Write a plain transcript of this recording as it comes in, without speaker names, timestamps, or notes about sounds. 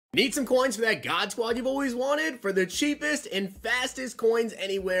Need some coins for that God Squad you've always wanted? For the cheapest and fastest coins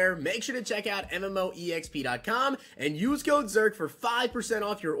anywhere, make sure to check out MMOEXP.com and use code ZIRK for 5%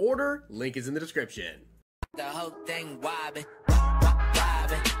 off your order. Link is in the description. The whole thing wobbin',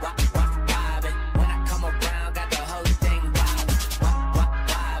 wobbin', wobbin'. When I come around, got the whole thing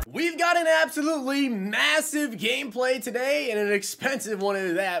wobbin'. We've got an absolutely massive gameplay today, and an expensive one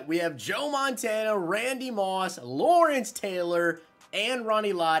at that. We have Joe Montana, Randy Moss, Lawrence Taylor, and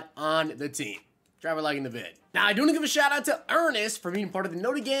Ronnie Lott on the team. Drop a like in the vid. Now, I do want to give a shout out to Ernest for being part of the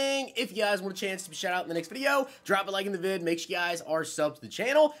Noti Gang. If you guys want a chance to be shout out in the next video, drop a like in the vid. Make sure you guys are subbed to the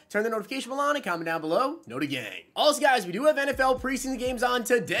channel. Turn the notification bell on and comment down below. Noti Gang. Also, guys, we do have NFL preseason games on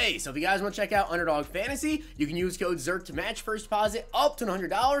today. So if you guys want to check out Underdog Fantasy, you can use code ZIRK to match first deposit up to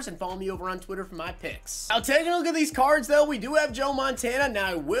 $100 and follow me over on Twitter for my picks. Now, taking a look at these cards, though, we do have Joe Montana. Now,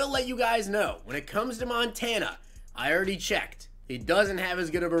 I will let you guys know, when it comes to Montana, I already checked. He doesn't have as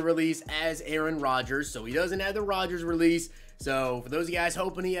good of a release as Aaron Rodgers, so he doesn't have the Rodgers release. So for those of you guys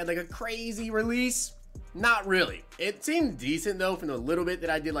hoping he had like a crazy release, not really. It seemed decent though from the little bit that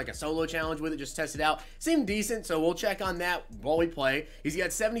I did like a solo challenge with it, just test it out. Seemed decent, so we'll check on that while we play. He's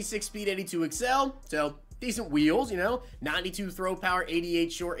got 76 speed, 82 excel, so decent wheels, you know, 92 throw power,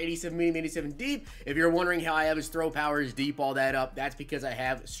 88 short, 87 medium, 87 deep. If you're wondering how I have his throw power, his deep, all that up, that's because I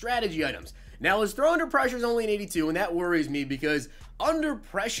have strategy items. Now, his throw under pressure is only an 82, and that worries me because under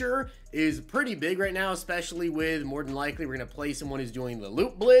pressure is pretty big right now, especially with, more than likely, we're going to play someone who's doing the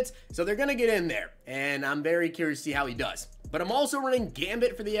loop blitz, so they're going to get in there, and I'm very curious to see how he does. But I'm also running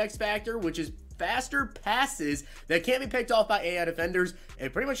Gambit for the X Factor, which is faster passes that can't be picked off by AI defenders.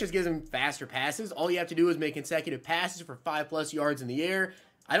 It pretty much just gives him faster passes. All you have to do is make consecutive passes for 5+ yards in the air.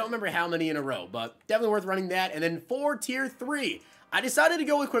 I don't remember how many in a row, but definitely worth running that. And then for tier 3, I decided to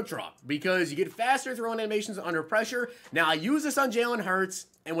go with Quick Draw because you get faster throwing animations under pressure. Now, I use this on Jalen Hurts,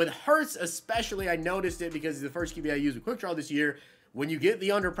 and with Hurts especially, I noticed it because he's the first QB I used with Quick Draw this year. When you get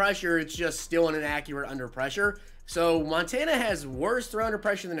the under pressure, it's just still an inaccurate under pressure. So Montana has worse throw under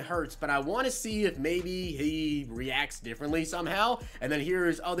pressure than Hurts, but I want to see if maybe he reacts differently somehow. And then here are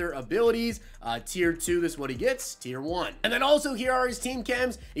his other abilities. Tier 2, this is what he gets. Tier 1. And then also here are his team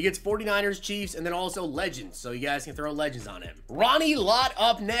chems. He gets 49ers, Chiefs, and then also Legends. So you guys can throw Legends on him. Ronnie Lott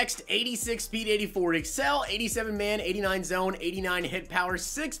up next. 86 speed, 84 excel, 87 man, 89 zone, 89 hit power,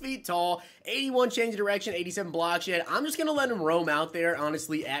 6 feet tall, 81 change of direction, 87 block shed. I'm just going to let him roam out there,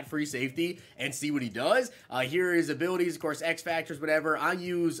 honestly, at free safety and see what he does. Here are his abilities, of course, X Factors, whatever. I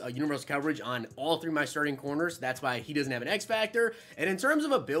use universal coverage on all 3 of my starting corners. That's why he doesn't have an X Factor. And in terms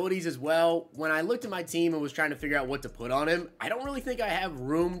of abilities as well, when I looked at my team and was trying to figure out what to put on him, I don't really think I have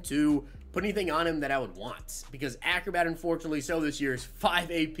room to put anything on him that I would want, because Acrobat, unfortunately, so this year is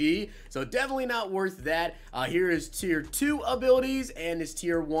 5 AP, so definitely not worth that. Here is tier 2 abilities and his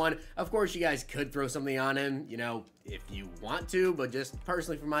tier 1. Of course, you guys could throw something on him, you know, if you want to, but just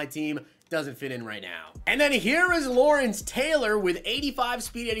personally for my team, doesn't fit in right now. And then here is Lawrence Taylor with 85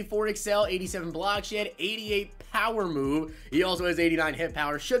 speed, 84 excel, 87 block shed, 88 power move. He also has 89 hit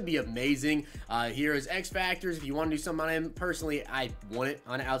power, should be amazing. Here is X Factors. If you want to do something on him, personally, I want it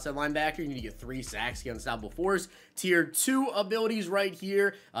on an outside linebacker. You need to get 3 sacks, get unstoppable force. Tier 2 abilities right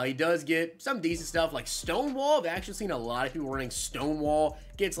here. He does get some decent stuff like Stonewall. I've actually seen a lot of people running Stonewall.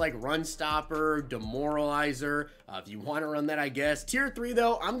 Gets like Run Stopper, Demoralizer, if you want to run that, I guess. Tier 3,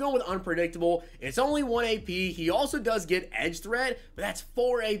 though, I'm going with Unpredictable. It's only 1 AP. He also does get Edge Threat, but that's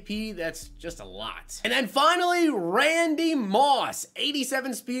 4 AP. That's just a lot. And then finally, Randy Moss.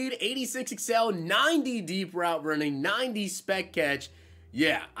 87 speed, 86 excel, 90 deep route running, 90 spec catch.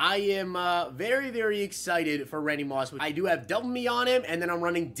 Yeah, I am very, very excited for Randy Moss. I do have double me on him, and then I'm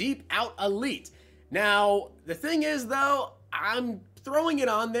running deep out elite. Now, the thing is, though, I'm throwing it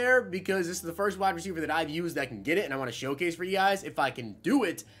on there because this is the first wide receiver that I've used that can get it, and I want to showcase for you guys if I can do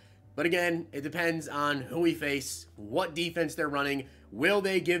it. But again, it depends on who we face, what defense they're running. Will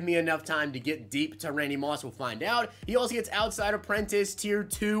they give me enough time to get deep to Randy Moss? We'll find out. He also gets Outside Apprentice, Tier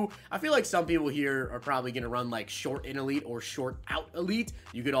 2. I feel like some people here are probably going to run like short in elite or short out elite.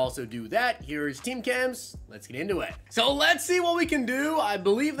 You could also do that. Here's team chems. Let's get into it. So let's see what we can do. I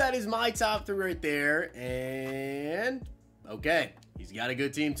believe that is my top 3 right there. And okay. He's got a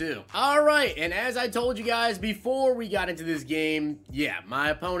good team too. All right, and as I told you guys before we got into this game, yeah,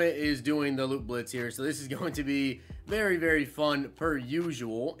 my opponent is doing the loop blitz here, so this is going to be very, very fun per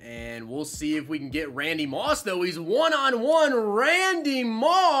usual, and we'll see if we can get Randy Moss, though. He's one-on-one. Randy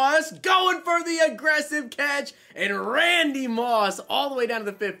Moss going for the aggressive catch, and Randy Moss all the way down to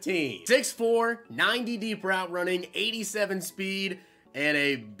the 15. 6'4", 90 deep route running, 87 speed, And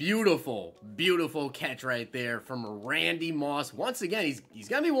a beautiful, beautiful catch right there from Randy Moss. Once again, he's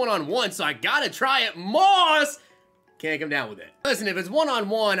going to be one-on-one, so I got to try it. Moss! Can't come down with it. Listen, if it's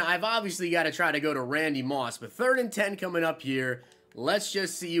one-on-one, I've obviously got to try to go to Randy Moss. But 3rd and 10 coming up here. Let's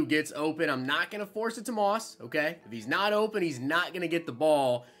just see who gets open. I'm not going to force it to Moss, okay? If he's not open, he's not going to get the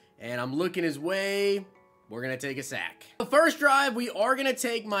ball. And I'm looking his way. We're going to take a sack. The first drive, we are going to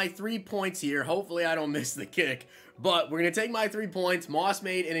take my 3 points here. Hopefully, I don't miss the kick. But we're going to take my 3 points. Moss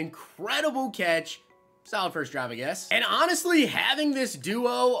made an incredible catch. Solid first drive, I guess. And honestly, having this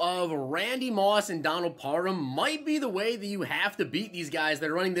duo of Randy Moss and Donald Parham might be the way that you have to beat these guys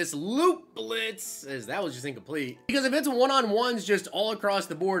that are running this loop blitz, as that was just incomplete. Because if it's one-on-ones just all across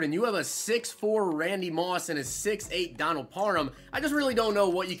the board and you have a 6'4" Randy Moss and a 6'8" Donald Parham, I just really don't know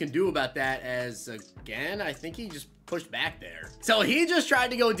what you can do about that, as, again, I think he just pushed back there. So he just tried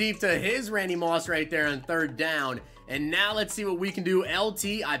to go deep to his Randy Moss right there on 3rd down. And now let's see what we can do.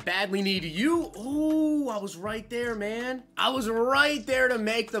 LT, I badly need you. Ooh, I was right there, man. I was right there to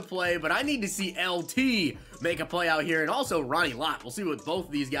make the play, but I need to see LT make a play out here. And also Ronnie Lott. We'll see what both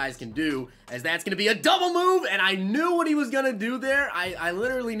of these guys can do, as that's going to be a double move. And I knew what he was going to do there. I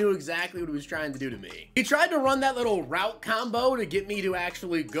literally knew exactly what he was trying to do to me. He tried to run that little route combo to get me to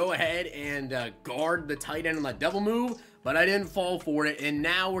actually go ahead and guard the tight end on that double move. But I didn't fall for it, and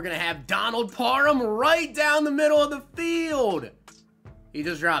now we're going to have Donald Parham right down the middle of the field. He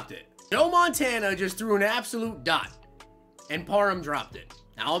just dropped it. Joe Montana just threw an absolute dot, and Parham dropped it.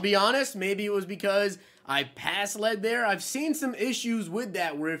 Now, I'll be honest, maybe it was because I pass led there. I've seen some issues with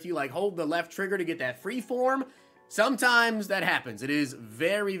that, where if you, like, hold the left trigger to get that free form, sometimes that happens. It is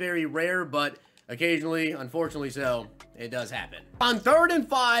very, very rare, but occasionally, unfortunately so, it does happen. On 3rd and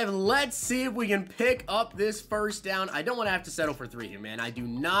 5, let's see if we can pick up this first down. I don't want to have to settle for 3 here, man. I do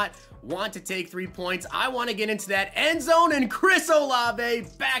not want to take 3 points. I want to get into that end zone, and Chris Olave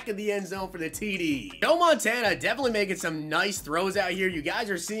back in the end zone for the TD. Joe Montana definitely making some nice throws out here. You guys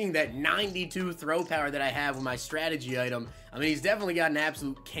are seeing that 92 throw power that I have with my strategy item. I mean, he's definitely got an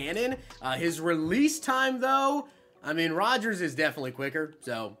absolute cannon. His release time, though, I mean, Rodgers is definitely quicker,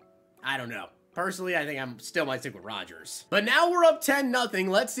 so I don't know. Personally, I think I still might stick with Rodgers. But now we're up 10-0.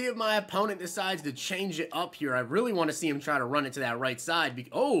 Let's see if my opponent decides to change it up here. I really want to see him try to run it to that right side.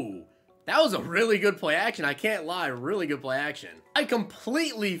 Oh, that was a really good play action. I can't lie, really good play action. I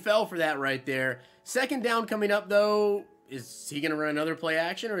completely fell for that right there. 2nd down coming up, though. Is he going to run another play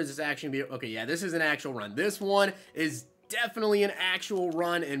action, or is this action be... Okay, yeah, this is an actual run. This one is definitely an actual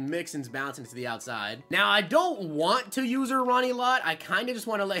run, and Mixon's bouncing to the outside. Now, I don't want to use her Ronnie Lott. I kind of just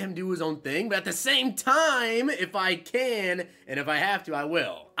want to let him do his own thing, but at the same time, if I can, and if I have to, I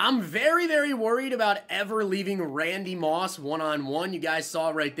will. I'm very, very worried about ever leaving Randy Moss one-on-one. You guys saw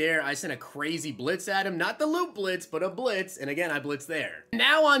right there, I sent a crazy blitz at him. Not the loop blitz, but a blitz, and again, I blitzed there.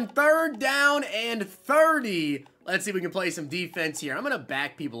 Now on 3rd down and 30, let's see if we can play some defense here. I'm going to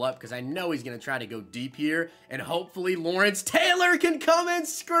back people up because I know he's going to try to go deep here. And hopefully Lawrence Taylor can come in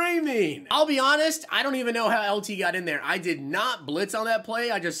screaming. I'll be honest, I don't even know how LT got in there. I did not blitz on that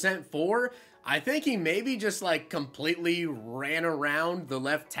play. I just sent 4. I think he maybe just like completely ran around the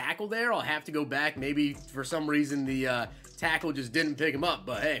left tackle there. I'll have to go back. Maybe for some reason the tackle just didn't pick him up.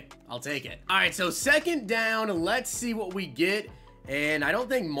 But hey, I'll take it. All right, so 2nd down. Let's see what we get. And I don't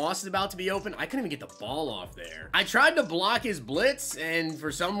think Moss is about to be open. I couldn't even get the ball off there. I tried to block his blitz, and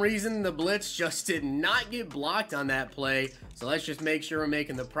for some reason, the blitz just did not get blocked on that play. So let's just make sure we're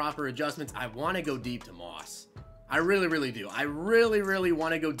making the proper adjustments. I want to go deep to Moss. I really, really do. I really, really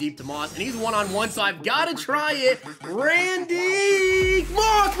want to go deep to Moss. And he's one-on-one, so I've got to try it. Randy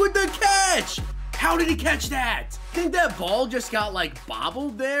Moss with the catch! How did he catch that? I think that ball just got like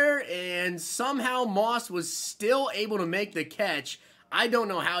bobbled there, and somehow Moss was still able to make the catch. I don't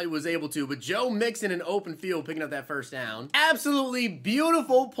know how he was able to, but Joe Mixon in open field picking up that first down. Absolutely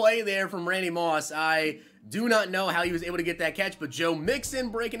beautiful play there from Randy Moss. I do not know how he was able to get that catch, but Joe Mixon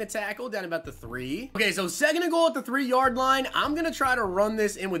breaking a tackle down about the 3. Okay, so 2nd and goal at the 3-yard line. I'm going to try to run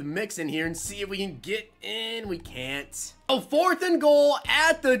this in with Mixon here and see if we can get in. We can't. Oh, 4th and goal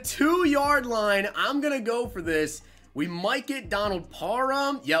at the 2-yard line. I'm going to go for this. We might get Donald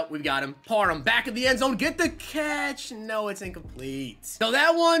Parham. Yep, we've got him. Parham back in the end zone. Get the catch. No, it's incomplete. So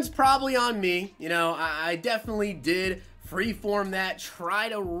that one's probably on me. You know, I definitely did freeform that, try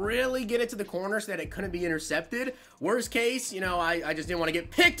to really get it to the corner so that it couldn't be intercepted. Worst case, you know, I just didn't want to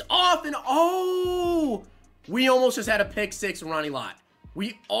get picked off, and oh, we almost just had a pick 6 from Ronnie Lott.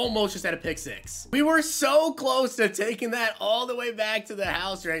 We almost just had a pick 6. We were so close to taking that all the way back to the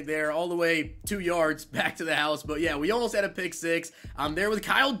house right there, all the way 2 yards back to the house. But yeah, we almost had a pick 6. I'm there with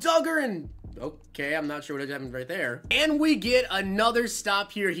Kyle Duggar, and Okay, I'm not sure what happened right there. And we get another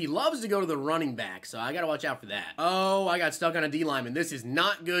stop here. He loves to go to the running back, so I gotta watch out for that. Oh, I got stuck on a D lineman. This is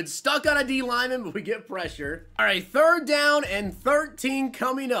not good. Stuck on a D lineman, but we get pressure. All right, 3rd down and 13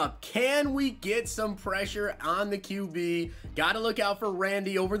 coming up. Can we get some pressure on the QB? Gotta look out for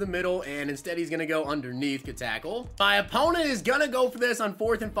Randy over the middle, and instead he's gonna go underneath to tackle. My opponent is gonna go for this on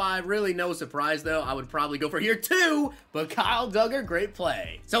 4th and 5. Really no surprise, though. I would probably go for here too, but Kyle Duggar, great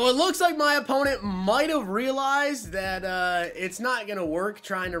play. So it looks like my opponent might have realized that it's not gonna work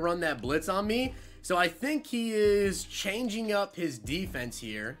trying to run that blitz on me. So I think he is changing up his defense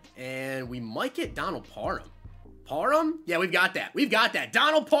here, and we might get Donald Parham. Parham? Yeah, we've got that. We've got that.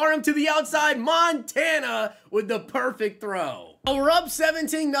 Donald Parham to the outside. Montana with the perfect throw. Oh, we're up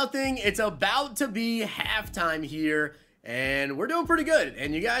 17-0. It's about to be halftime here. And we're doing pretty good.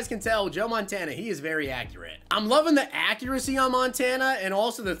 And you guys can tell Joe Montana, he is very accurate. I'm loving the accuracy on Montana and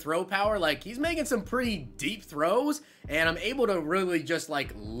also the throw power. Like, he's making some pretty deep throws. And I'm able to really just,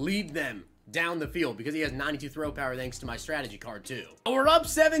 like, lead them down the field because he has 92 throw power thanks to my strategy card too. We're up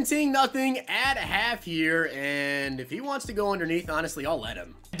 17-0 at half here, and if he wants to go underneath, honestly, I'll let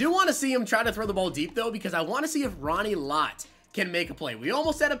him. I do want to see him try to throw the ball deep though, because I want to see if Ronnie Lott can make a play. We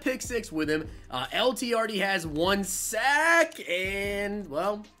almost had a pick 6 with him. LT already has 1 sack, and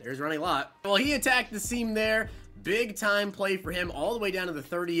well, there's Ronnie Lott. Well, he attacked the seam there. Big time play for him all the way down to the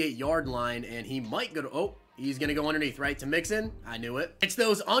 38-yard line, and he might go to, oh, he's going to go underneath, right, to Mixon? I knew it. It's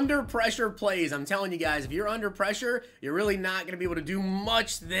those under pressure plays. I'm telling you guys, if you're under pressure, you're really not going to be able to do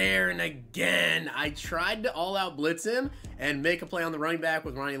much there. And again, I tried to all-out blitz him and make a play on the running back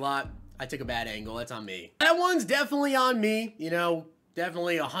with Ronnie Lott. I took a bad angle. That's on me. That one's definitely on me. You know,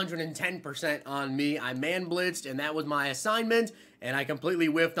 definitely 110% on me. I man blitzed, and that was my assignment, and I completely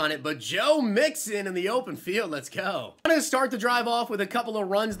whiffed on it. But Joe Mixon in the open field. Let's go. I'm going to start the drive off with a couple of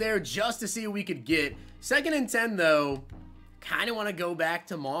runs there just to see what we could get. 2nd and 10, though. Kind of want to go back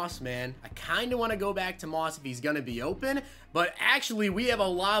to Moss, man. I kind of want to go back to Moss if he's going to be open. But actually, we have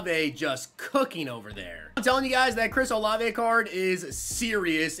Olave just cooking over there. I'm telling you guys, that Chris Olave card is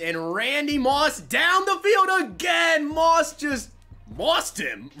serious. And Randy Moss down the field again. Moss just mossed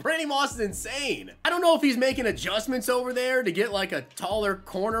him. Randy Moss is insane. I don't know if he's making adjustments over there to get like a taller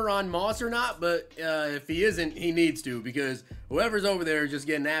corner on Moss or not, but if he isn't, he needs to, because whoever's over there is just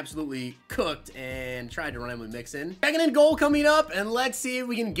getting absolutely cooked, and tried to run him with Mixon. 2nd and goal coming up, and let's see if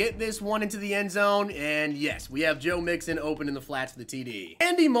we can get this one into the end zone. And yes, we have Joe Mixon open in the flats for the TD.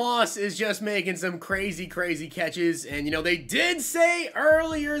 Randy Moss is just making some crazy catches, and you know, they did say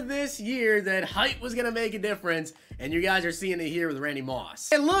earlier this year that height was gonna make a difference, and you guys are seeing it here with Randy Moss.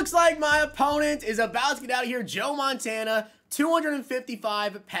 It looks like my opponent is about to get out of here. Joe Montana,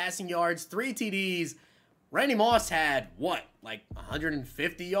 255 passing yards, 3 TDs. Randy Moss had, what, like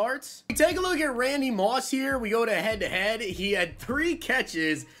 150 yards? We take a look at Randy Moss here. We go to head-to-head. He had 3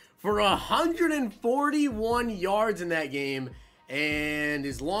 catches for 141 yards in that game, and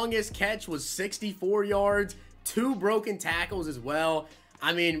his longest catch was 64 yards, 2 broken tackles as well.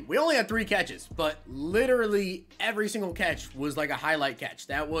 I mean, we only had 3 catches, but literally every single catch was like a highlight catch.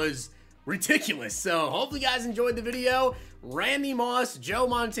 That was ridiculous. So hopefully you guys enjoyed the video. Randy Moss, Joe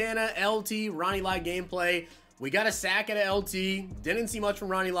Montana, LT, Ronnie Lott gameplay. We got a sack at LT. Didn't see much from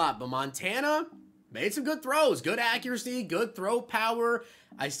Ronnie Lott, but Montana made some good throws. Good accuracy, good throw power.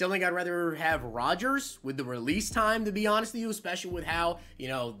 I still think I'd rather have Rodgers with the release time, to be honest with you, especially with how, you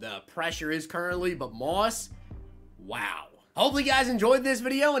know, the pressure is currently. But Moss, wow. Hopefully you guys enjoyed this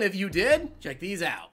video, and if you did, check these out.